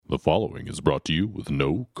The following is brought to you with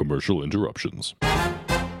no commercial interruptions.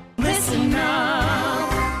 Listen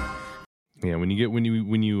up. Yeah, when you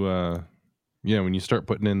start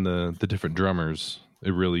putting in the different drummers, it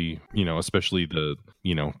really, especially the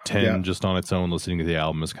 10 just on its own, listening to the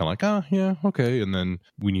album is kind of like, oh yeah, okay. And then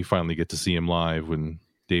when you finally get to see him live, when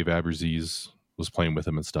Dave Aberzies was playing with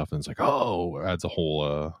him and stuff, and it's like, oh, adds a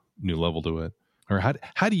whole new level to it. Or how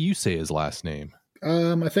do you say his last name?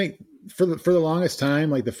 I think for the longest time,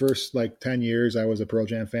 like the first 10 years I was a Pearl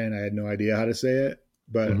Jam fan, I had no idea how to say it.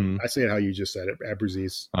 But I say it how you just said it,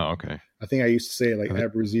 Aberzies. Oh, okay. I think I used to say it like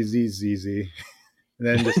Aberzies, and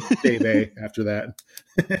then just Dave A after that.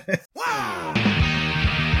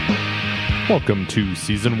 Welcome to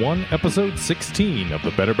Season 1, Episode 16 of the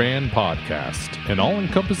Better Band Podcast, an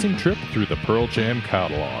all-encompassing trip through the Pearl Jam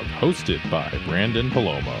catalog, hosted by Brandon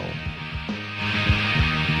Palomo.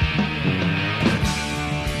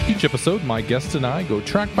 Each episode, my guests and I go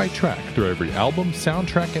track by track through every album,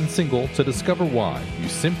 soundtrack, and single to discover why you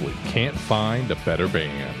simply can't find a better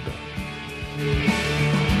band.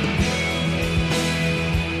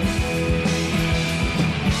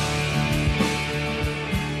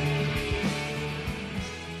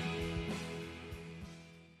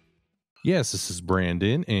 Yes, this is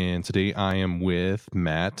Brandon, and today I am with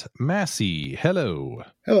Matt Massey. Hello.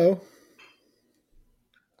 Hello.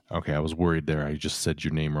 Okay, I was worried there. I just said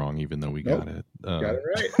your name wrong, even though we got it. Got it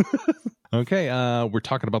right. Okay, we're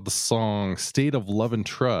talking about the song State of Love and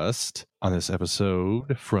Trust on this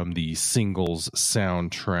episode from the Singles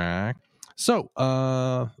soundtrack. So,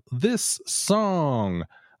 this song,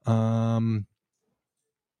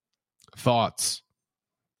 thoughts.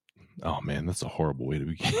 Oh man, that's a horrible way to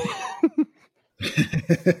begin.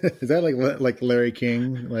 Is that like Larry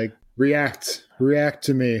King? Like react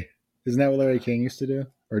to me. Isn't that what Larry King used to do?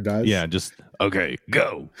 Or does? Yeah, just, okay,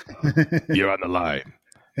 go. You're on the line.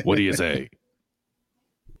 What do you say?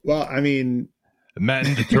 Well, I mean... Matt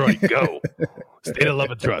in Detroit, go. State of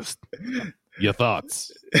Love and Trust. Your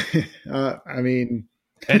thoughts. I mean...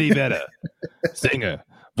 Eddie Vedder, singer,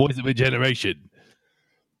 voice of a generation.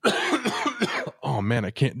 Oh, man,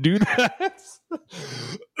 I can't do that.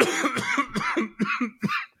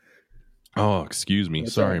 Oh, excuse me.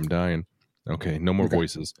 Sorry, I'm dying. Okay, no more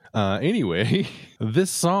voices. Anyway, this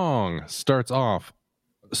song starts off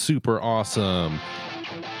super awesome.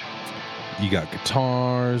 You got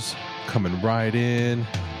guitars coming right in.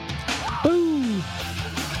 Boom!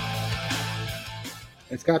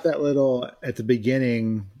 It's got that little, at the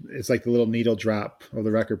beginning, it's like the little needle drop of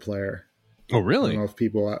the record player. Oh, really? I don't know if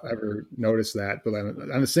people ever noticed that, but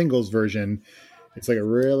on the singles version, it's like a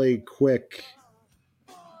really quick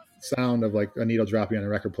sound of like a needle dropping on a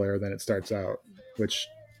record player, then it starts out, which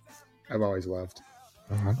I've always loved.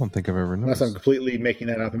 Oh, I don't think I've ever noticed. Unless I'm completely making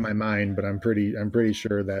that up in my mind, but I'm pretty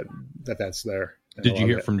sure that's there. Did you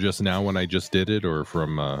hear it from just now when I just did it, or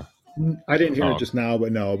from I didn't hear it just now,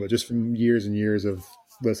 but just from years and years of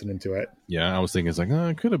listening to it. Yeah, I was thinking it's like,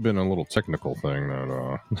 it could have been a little technical thing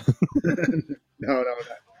that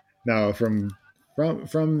No, from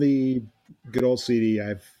the good old CD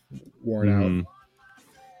I've worn out.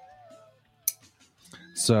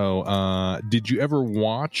 So, did you ever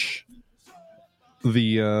watch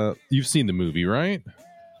you've seen the movie, right?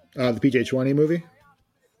 The PJ20 movie?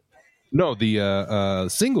 No, the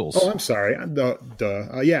Singles. Oh, I'm sorry.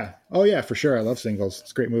 Yeah. Oh, yeah, for sure. I love Singles.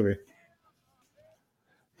 It's a great movie.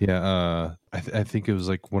 Yeah, I think it was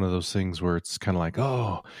like one of those things where it's kind of like,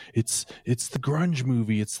 oh, it's the grunge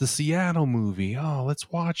movie. It's the Seattle movie. Oh,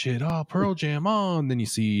 let's watch it. Oh, Pearl Jam. Oh, and then you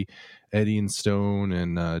see Eddie and Stone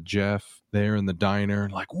and Jeff there in the diner,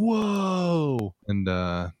 like, whoa. And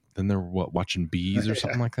then they're watching bees or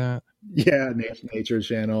something like that? Yeah, Nature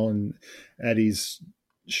Channel, and Eddie's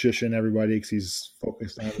shushing everybody because he's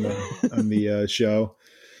focused on the show.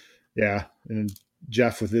 Yeah, and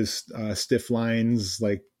Jeff with his stiff lines,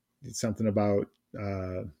 like something about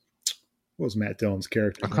what was Matt Dillon's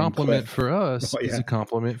character? A compliment for us is a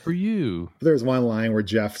compliment for you. There's one line where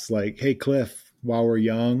Jeff's like, "Hey Cliff, while we're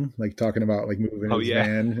young," like talking about like moving his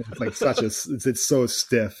van. It's like it's so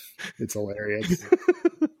stiff. It's hilarious.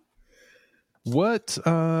 What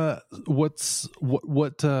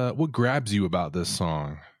grabs you about this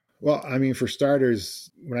song? Well, I mean, for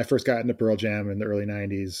starters, when I first got into Pearl Jam in the early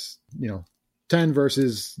 90s, 10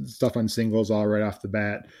 verses, stuff on singles all right off the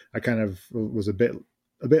bat. I kind of was a bit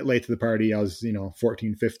late to the party. I was,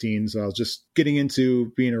 14, 15. So I was just getting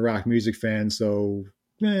into being a rock music fan. So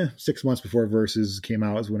 6 months before Versus came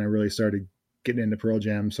out is when I really started getting into Pearl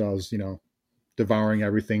Jam. So I was, devouring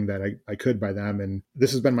everything that I could by them. And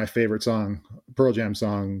this has been my favorite song, Pearl Jam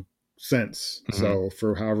song, since. Mm-hmm. So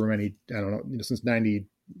for however many, I don't know, since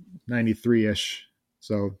 93-ish.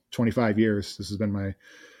 So 25 years. This has been my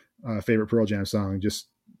favorite Pearl Jam song. Just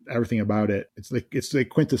everything about it. It's the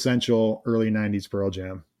quintessential early 90s Pearl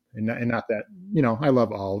Jam. And not that, I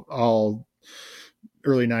love all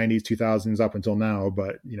early 90s, 2000s up until now,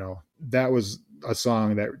 but that was a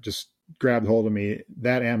song that just grabbed hold of me.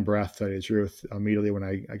 That and Breath, to tell you the truth, immediately when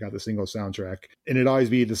I got the single soundtrack. And it'd always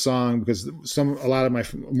be the song because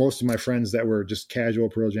most of my friends that were just casual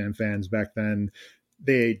Pearl Jam fans back then,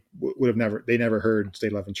 they never heard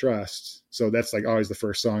State Love and Trust. So that's like always the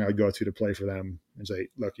first song I'd go to play for them and say,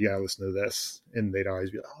 look, you gotta listen to this. And they'd always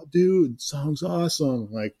be like, oh dude, song's awesome.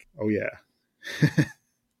 I'm like, oh yeah.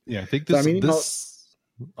 Yeah, I think this.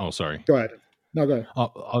 Oh, sorry. Go ahead. No, go ahead. I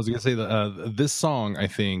was going to say that this song, I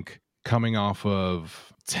think, coming off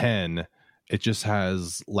of 10, it just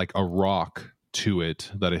has like a rock to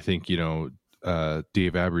it that I think, Dave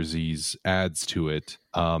Aberzies adds to it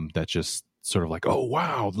that just sort of like, oh,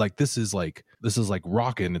 wow, like this is like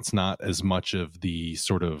rockin'. It's not as much of the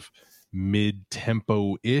sort of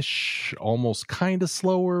mid-tempo-ish, almost kind of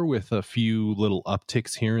slower with a few little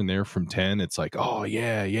upticks here and there from 10. It's like, oh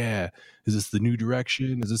yeah, is this the new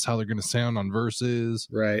direction? Is this how they're going to sound on Versus?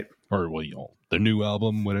 Right. Or the new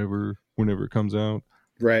album, whenever it comes out.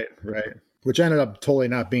 Right. Which ended up totally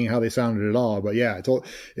not being how they sounded at all. But yeah,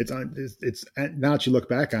 it's now that you look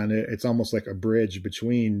back on it, it's almost like a bridge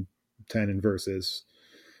between 10 and Versus.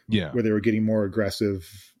 Yeah, where they were getting more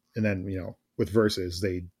aggressive, and then with Versus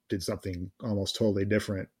they did something almost totally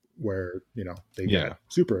different where they got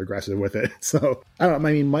super aggressive with it. So I don't know.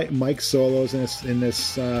 I mean, Mike's solos in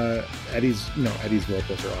this Eddie's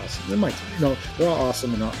vocals are awesome. And Mike, they're all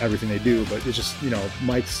awesome in everything they do, but it's just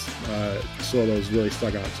Mike's solos really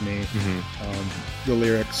stuck out to me. Mm-hmm. The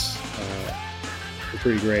lyrics were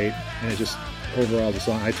pretty great, and it just overall the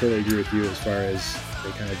song. I totally agree with you as far as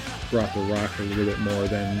they kind of brought the rock a little bit more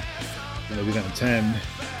than they did on 10.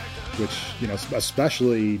 Which,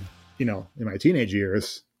 especially, in my teenage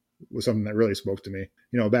years was something that really spoke to me.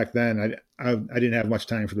 Back then I didn't have much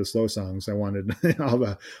time for the slow songs. I wanted all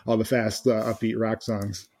the fast, upbeat rock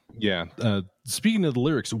songs. Yeah. Speaking of the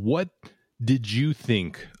lyrics, what did you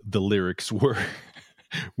think the lyrics were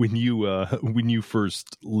when you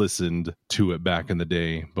first listened to it back in the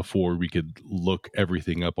day before we could look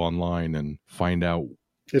everything up online and find out?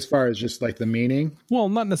 As far as just like the meaning? Well,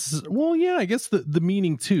 not necessarily. Well, yeah, I guess the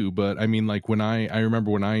meaning too. But I mean, like when I remember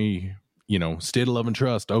when I, State of Love and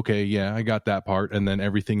Trust. Okay, yeah, I got that part. And then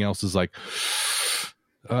everything else is like,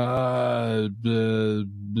 then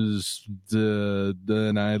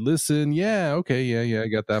I listen. Yeah, okay, yeah, I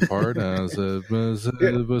got that part. Was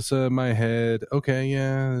my head. Okay,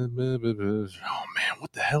 yeah. Oh man,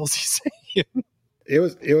 what the hell is he saying? It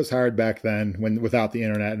was hard back then without the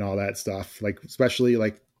internet and all that stuff. Like especially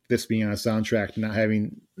like this being on a soundtrack, not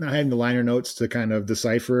having the liner notes to kind of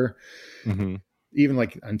decipher. Mm-hmm. Even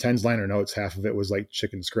like on 10's liner notes, half of it was like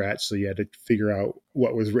chicken scratch, so you had to figure out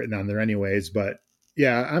what was written on there anyways. But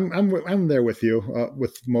yeah, I'm there with you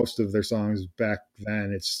with most of their songs back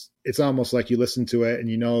then. It's almost like you listen to it and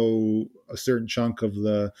a certain chunk of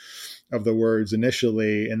the words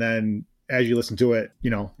initially, and then as you listen to it,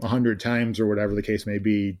 100 times or whatever the case may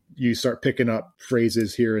be, you start picking up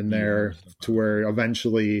phrases here and there to where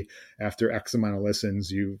eventually after X amount of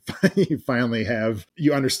listens, you finally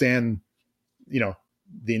you understand,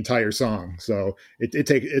 the entire song. So it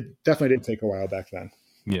definitely did take a while back then.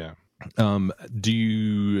 Yeah.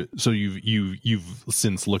 You've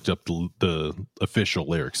since looked up the official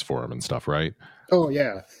lyrics for him and stuff, right? Oh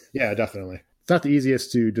yeah. Yeah, definitely. It's not the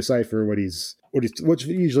easiest to decipher which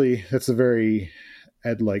usually that's a very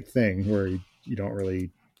Ed-like thing where you don't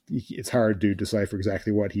really, it's hard to decipher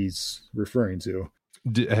exactly what he's referring to.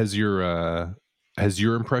 Has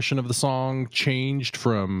your impression of the song changed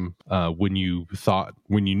from when you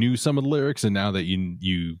knew some of the lyrics and now that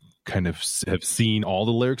you kind of have seen all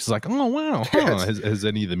the lyrics? It's like, oh wow, has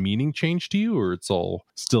any of the meaning changed to you, or it's all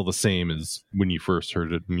still the same as when you first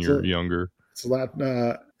heard it when you were younger? It's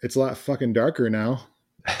a lot fucking darker now.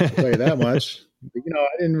 I'll tell you that much. I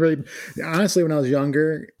didn't really, honestly, when I was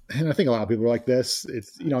younger, and I think a lot of people are like this,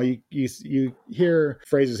 it's, you hear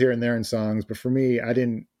phrases here and there in songs, but for me, I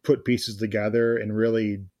didn't put pieces together and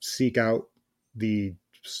really seek out the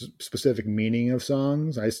specific meaning of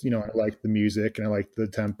songs. I like the music and I like the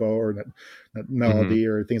tempo or that melody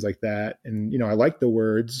or things like that. And, I like the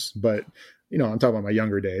words, but, I'm talking about my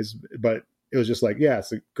younger days, but it was just like, yeah,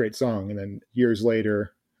 it's a great song. And then years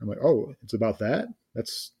later, I'm like, oh, it's about that.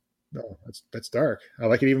 That's dark. I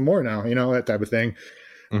like it even more now, that type of thing.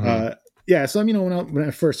 Mm-hmm. Yeah. So, when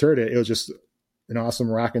I first heard it, it was just an awesome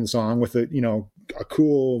rocking song with a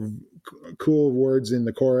cool cool words in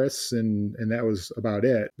the chorus, and that was about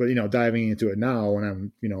it. But diving into it now when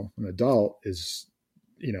I'm an adult is,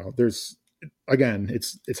 there's, again,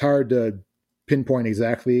 it's hard to pinpoint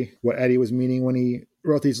exactly what Eddie was meaning when he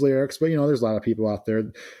wrote these lyrics, but there's a lot of people out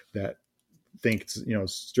there that think it's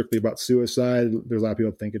strictly about suicide. There's a lot of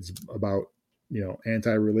people that think it's about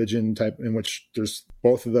anti-religion type, in which there's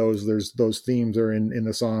both of those. There's those themes are in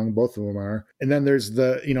the song. Both of them are. And then there's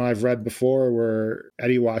the, I've read before where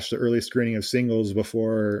Eddie watched the early screening of Singles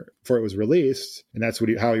before it was released. And that's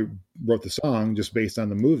how he wrote the song, just based on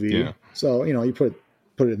the movie. Yeah. So, you put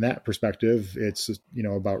it in that perspective. It's,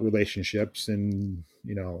 about relationships and,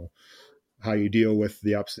 how you deal with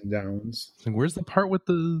the ups and downs. Like, where's the part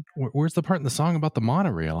in the song about the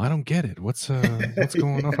monorail? I don't get it. What's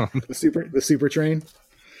going on? The super train.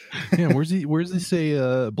 Yeah, where's he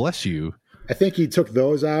say bless you? I think he took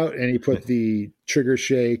those out and he put the trigger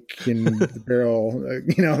shake and the barrel,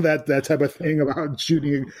 that type of thing about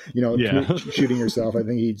shooting, shooting yourself. I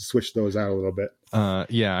think he switched those out a little bit. There's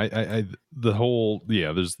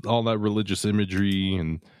all that religious imagery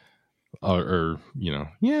and there's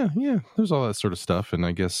all that sort of stuff, and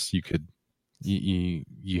I guess you could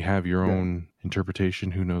you have your own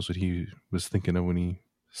interpretation. Who knows what he was thinking of when he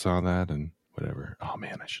saw that and whatever. Oh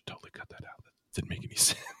man, I should totally cut that out. That didn't make any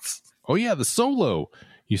sense. Oh yeah, the solo.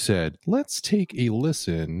 You said, let's take a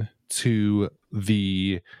listen to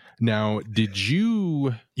the. Now, did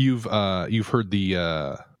you've heard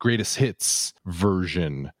the greatest hits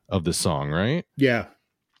version of the song, right? Yeah.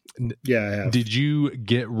 Yeah, I have. Did you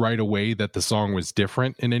get right away that the song was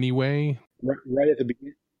different in any way? Right at the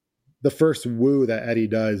beginning, the first woo that Eddie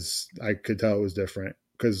does, I could tell it was different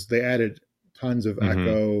because they added tons of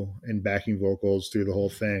echo and backing vocals through the whole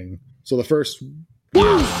thing. So the first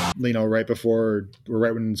woo, right before or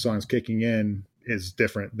right when the song's kicking in is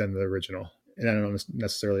different than the original, and I don't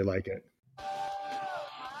necessarily like it.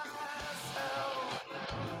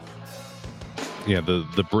 Yeah,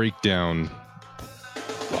 the breakdown.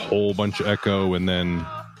 A whole bunch of echo, and then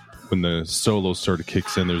when the solo sort of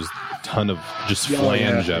kicks in, there's a ton of just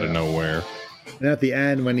flange out of nowhere. And at the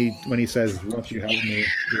end, when he says "Won't you help me,"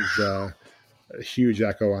 there's a huge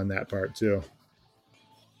echo on that part too.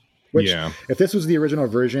 Which, if this was the original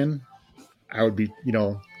version, I would be,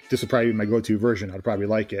 this would probably be my go-to version. I'd probably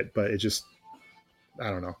like it, but it just, I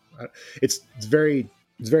don't know. It's very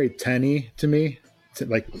 10-y to me,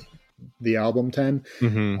 like the album 10.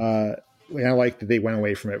 I like that they went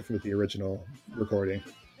away from it with the original recording.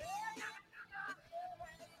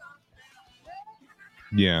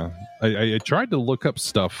 Yeah, I tried to look up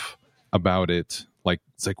stuff about it. Like,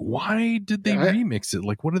 it's like, why did they remix it?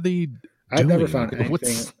 Like, what are they doing? I've never found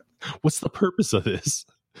anything. What's the purpose of this?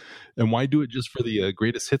 And why do it just for the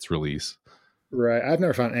greatest hits release? Right. I've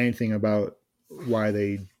never found anything about why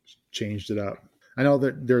they changed it up. I know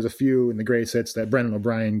that there's a few in the greatest hits that Brendan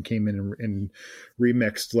O'Brien came in and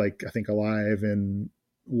remixed, like I think Alive and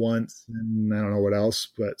Once, and I don't know what else.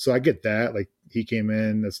 But so I get that, like he came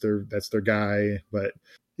in, that's their guy. But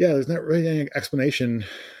yeah, there's not really any explanation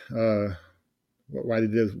why they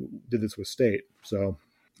did this with State. So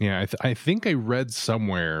yeah, I think I read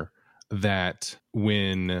somewhere that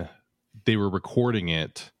when they were recording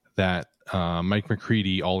it, that Mike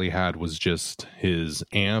McCready, all he had was just his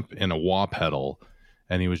amp and a wah pedal,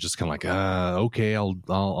 and he was just kind of like, okay,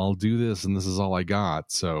 I'll do this, and this is all I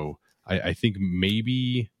got. So I think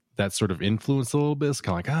maybe that sort of influenced a little bit. It's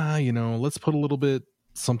kind of like, let's put a little bit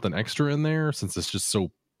something extra in there since it's just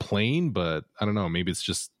so plain. But I don't know, maybe it's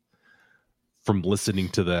just from listening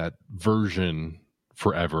to that version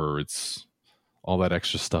forever, it's all that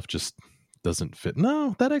extra stuff just doesn't fit.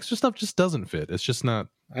 No, that extra stuff just doesn't fit. It's just not.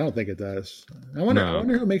 I don't think it does. I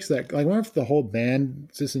wonder who makes that. Like, I wonder if the whole band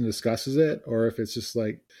sits and discusses it, or if it's just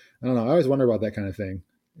like, I don't know. I always wonder about that kind of thing.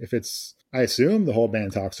 If it's, I assume the whole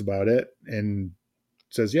band talks about it and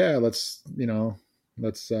says, yeah, let's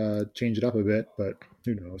change it up a bit, but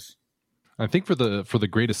who knows? I think for the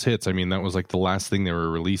greatest hits, I mean, that was like the last thing they were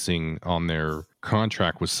releasing on their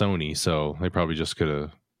contract with Sony, so they probably just could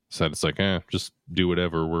have said, it's like, just do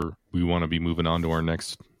whatever. We want to be moving on to our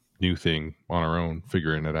next new thing on our own,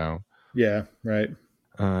 figuring it out. Yeah, right.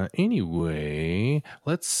 Anyway,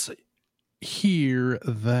 let's hear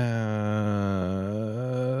the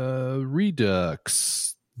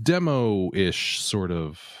Redux demo-ish sort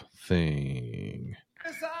of thing.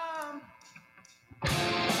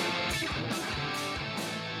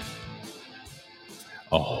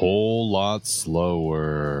 A whole lot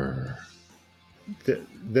slower.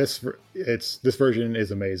 This version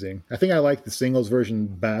is amazing. I think I like the singles version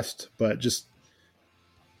best, but just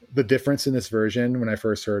the difference in this version when I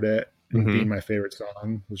first heard it and being my favorite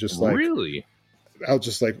song was just like, really, I was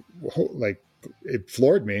just like it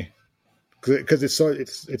floored me because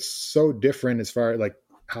it's so different as far as like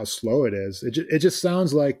how slow it is. It just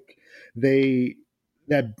sounds like it's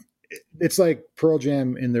like Pearl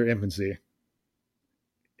Jam in their infancy.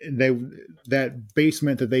 That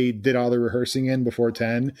basement that they did all the rehearsing in before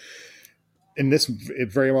 10, and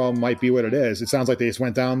it very well might be what it is. It sounds like they just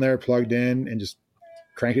went down there, plugged in, and just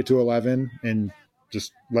cranked it to 11 and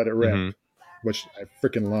just let it rip, which I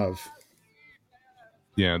freaking love.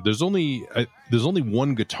 Yeah, there's only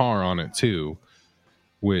one guitar on it too,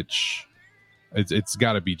 which it's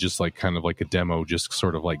got to be just like kind of like a demo, just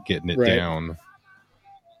sort of like getting it down.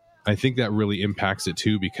 I think that really impacts it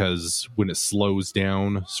too, because when it slows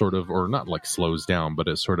down, sort of, or not like slows down, but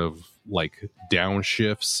it sort of like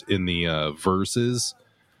downshifts in the verses.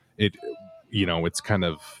 It's kind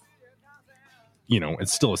of,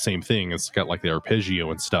 it's still the same thing. It's got like the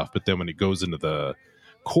arpeggio and stuff, but then when it goes into the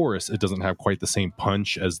chorus, it doesn't have quite the same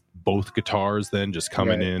punch as both guitars then just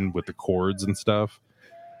coming in with the chords and stuff.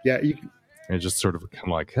 Yeah. It just sort of kind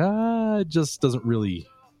of like, it just doesn't really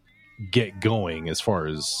get going as far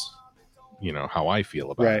as, how I feel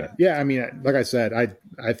about it. Yeah. I mean, like I said, I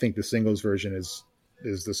think the singles version is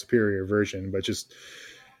the superior version, but just,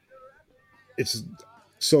 it's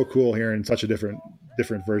so cool hearing such a different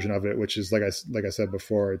version of it, which is like I said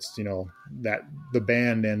before, it's, that the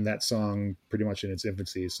band and that song pretty much in its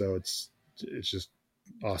infancy. So it's just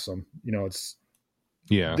awesome.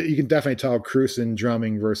 Yeah, you can definitely tell Cruisin'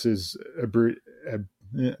 drumming versus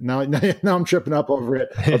now I'm tripping up over it.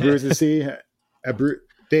 Dave.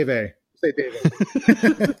 Say Dave.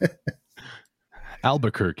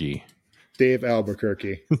 Albuquerque. Dave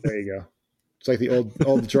Albuquerque. There you go. It's like the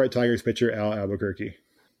old Detroit Tigers pitcher, Al Albuquerque.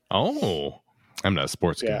 Oh, I'm not a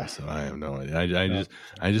sports guy, so I have no idea.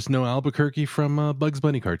 I just know Albuquerque from Bugs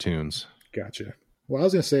Bunny cartoons. Gotcha. Well, I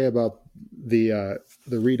was going to say about the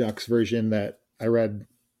Redux version that I read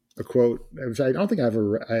a quote, which I don't think I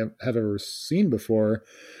have ever seen before.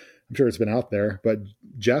 I'm sure it's been out there, but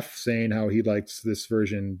Jeff saying how he likes this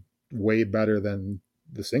version way better than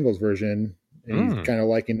the singles version, and he's kind of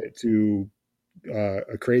liking it to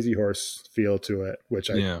a Crazy Horse feel to it, which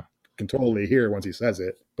I can totally hear once he says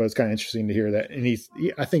it. But it's kind of interesting to hear that. And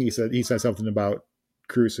I think he said something about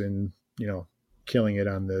Cruisin', killing it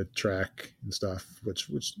on the track and stuff, which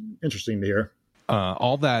interesting to hear.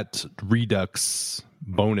 All that Redux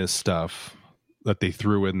bonus stuff that they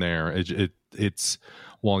threw in there, it's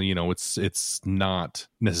not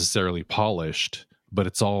necessarily polished, but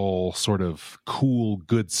it's all sort of cool,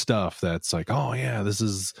 good stuff. That's like, oh yeah, this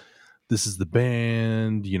is the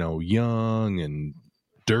band, young and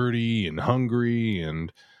dirty and hungry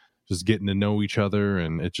and just getting to know each other,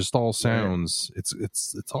 and it just all sounds it's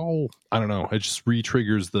all, I don't know, it just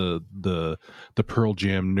re-triggers the Pearl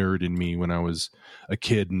Jam nerd in me when I was a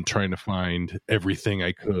kid and trying to find everything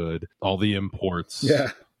I could, all the imports.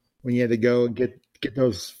 Yeah, when you had to go and get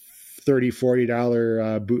those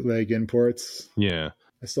 $30-$40 bootleg imports. Yeah,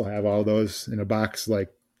 I still have all those in a box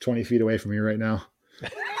like 20 feet away from me right now.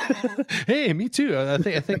 Hey, me too. I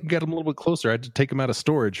think I got them a little bit closer. I had to take them out of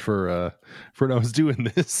storage for when I was doing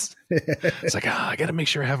this. It's like, I got to make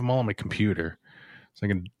sure I have them all on my computer so I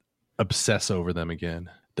can obsess over them again.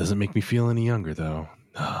 Doesn't make me feel any younger though.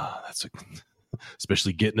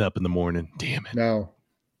 Especially getting up in the morning. Damn it. No,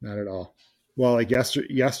 not at all. Well, like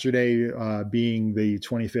yesterday being the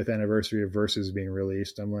 25th anniversary of Versus being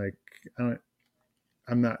released, I'm like,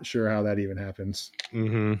 I'm not sure how that even happens.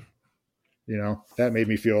 Mm-hmm. That made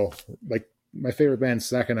me feel like my favorite band's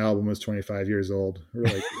second album was 25 years old.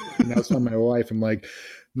 Like, and I was telling my wife, I'm like,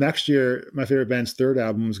 next year, my favorite band's third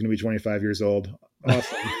album is going to be 25 years old.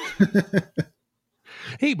 Awesome.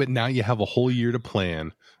 Hey, but now you have a whole year to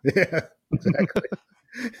plan. Yeah, exactly.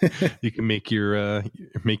 You can make your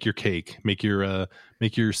cake, make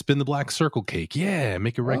your spin the black circle cake. Yeah,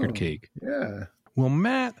 make a record cake. Yeah. Well,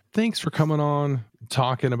 Matt, thanks for coming on,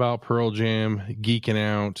 talking about Pearl Jam, geeking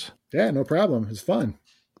out. Yeah, no problem. It's fun.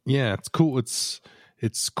 Yeah, it's cool. It's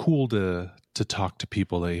cool to talk to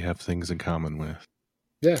people that you have things in common with.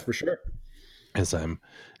 Yeah, for sure. As I'm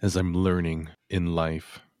learning in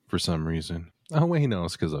life for some reason. Oh wait, no,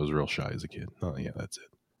 it's because I was real shy as a kid. Oh yeah, that's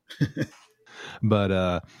it.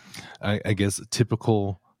 But I guess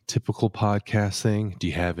typical podcast thing. Do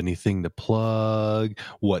you have anything to plug?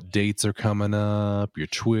 What dates are coming up? Your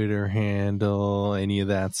Twitter handle? Any of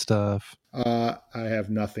that stuff? I have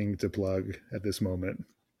nothing to plug at this moment.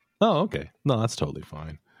 Oh, okay. No, that's totally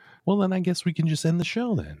fine. Well, then I guess we can just end the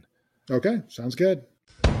show then. Okay, sounds good.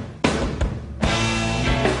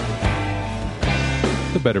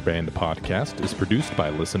 The Better Band podcast is produced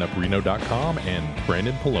by listenupreno.com and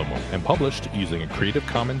Brandon Palomo and published using a Creative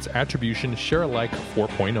Commons Attribution Share-alike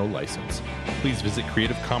 4.0 license. Please visit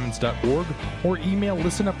creativecommons.org or email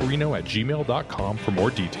listenupreno@gmail.com for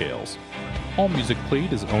more details. All music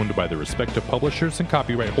played is owned by the respective publishers and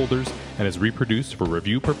copyright holders and is reproduced for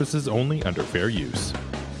review purposes only under fair use.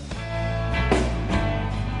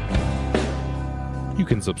 You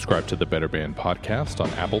can subscribe to the Better Band podcast on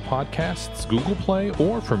Apple Podcasts, Google Play,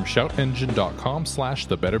 or from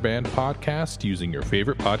shoutengine.com/The Better Band podcast using your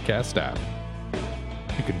favorite podcast app.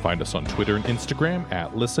 You can find us on Twitter and Instagram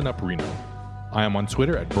at ListenUpReno. I am on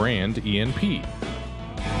Twitter at BrandENP.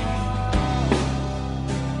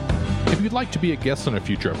 If you'd like to be a guest on a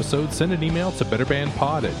future episode, send an email to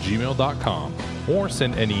betterbandpod@gmail.com or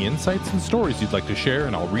send any insights and stories you'd like to share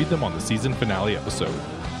and I'll read them on the season finale episode.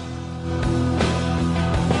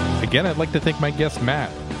 Again, I'd like to thank my guest, Matt.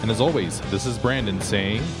 And as always, this is Brandon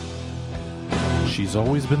saying, she's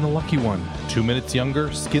always been the lucky one. 2 minutes younger,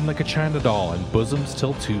 skin like a China doll, and bosoms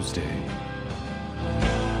till Tuesday.